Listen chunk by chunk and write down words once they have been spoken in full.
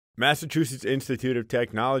Massachusetts Institute of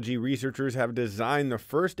Technology researchers have designed the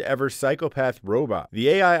first ever Psychopath robot. The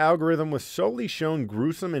AI algorithm was solely shown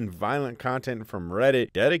gruesome and violent content from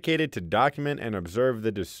Reddit dedicated to document and observe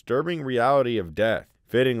the disturbing reality of death.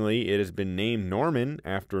 Fittingly, it has been named Norman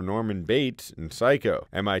after Norman Bates in Psycho.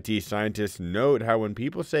 MIT scientists note how when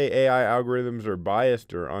people say AI algorithms are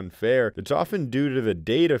biased or unfair, it's often due to the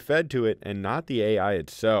data fed to it and not the AI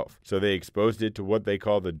itself. So they exposed it to what they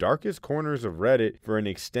call the darkest corners of Reddit for an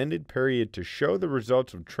extended period to show the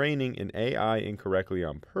results of training an AI incorrectly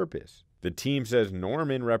on purpose. The team says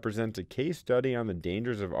Norman represents a case study on the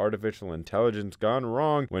dangers of artificial intelligence gone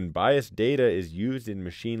wrong when biased data is used in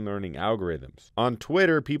machine learning algorithms. On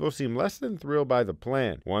Twitter, people seem less than thrilled by the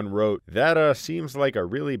plan. One wrote, "That seems like a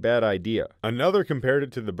really bad idea." Another compared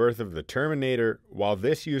it to the birth of the Terminator, while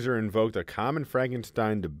this user invoked a common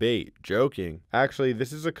Frankenstein debate, joking, "Actually,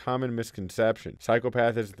 this is a common misconception.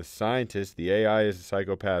 Psychopath is the scientist, the AI is the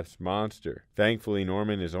psychopath's monster. Thankfully,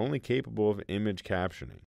 Norman is only capable of image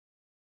captioning."